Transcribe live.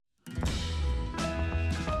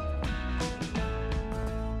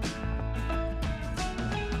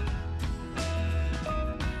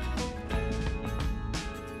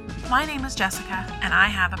My name is Jessica, and I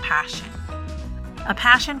have a passion. A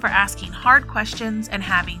passion for asking hard questions and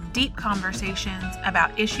having deep conversations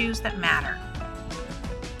about issues that matter.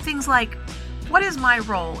 Things like, what is my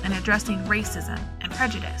role in addressing racism and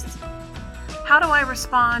prejudice? How do I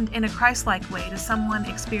respond in a Christ-like way to someone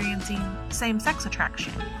experiencing same-sex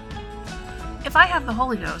attraction? If I have the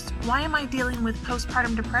Holy Ghost, why am I dealing with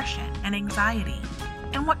postpartum depression and anxiety?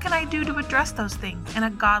 And what can I do to address those things in a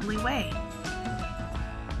godly way?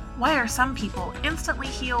 Why are some people instantly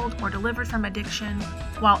healed or delivered from addiction,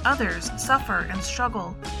 while others suffer and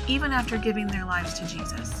struggle even after giving their lives to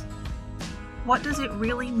Jesus? What does it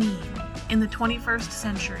really mean in the 21st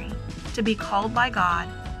century to be called by God,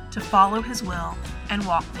 to follow His will, and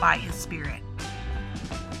walk by His Spirit?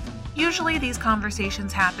 Usually these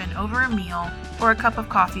conversations happen over a meal or a cup of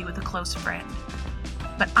coffee with a close friend.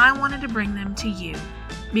 But I wanted to bring them to you,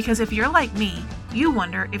 because if you're like me, you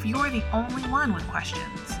wonder if you're the only one with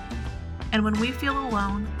questions. And when we feel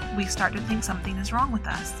alone, we start to think something is wrong with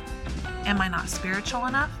us. Am I not spiritual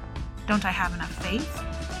enough? Don't I have enough faith?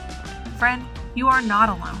 Friend, you are not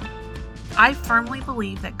alone. I firmly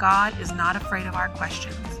believe that God is not afraid of our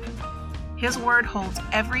questions. His word holds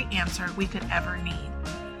every answer we could ever need.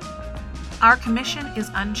 Our commission is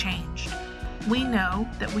unchanged. We know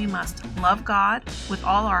that we must love God with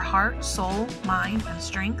all our heart, soul, mind, and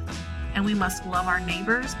strength, and we must love our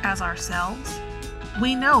neighbors as ourselves.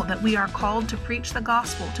 We know that we are called to preach the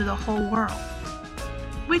gospel to the whole world.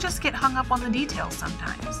 We just get hung up on the details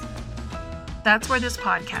sometimes. That's where this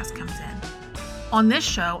podcast comes in. On this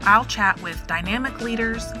show, I'll chat with dynamic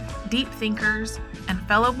leaders, deep thinkers, and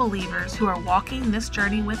fellow believers who are walking this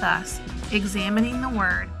journey with us, examining the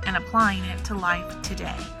Word and applying it to life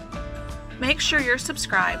today. Make sure you're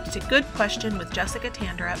subscribed to Good Question with Jessica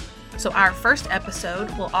Tandrup, so our first episode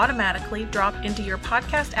will automatically drop into your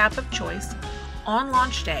podcast app of choice on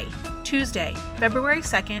launch day, Tuesday, February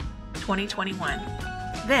 2nd, 2021.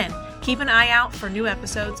 Then, keep an eye out for new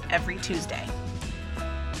episodes every Tuesday.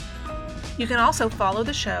 You can also follow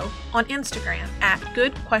the show on Instagram at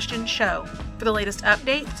Good Question Show for the latest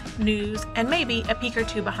updates, news, and maybe a peek or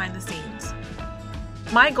two behind the scenes.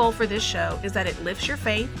 My goal for this show is that it lifts your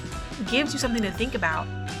faith, gives you something to think about,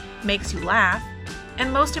 makes you laugh,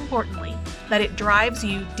 and most importantly, that it drives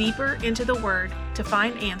you deeper into the Word to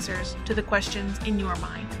find answers to the questions in your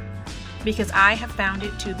mind. Because I have found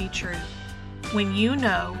it to be true. When you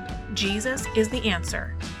know Jesus is the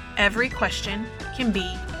answer, every question can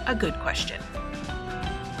be a good question.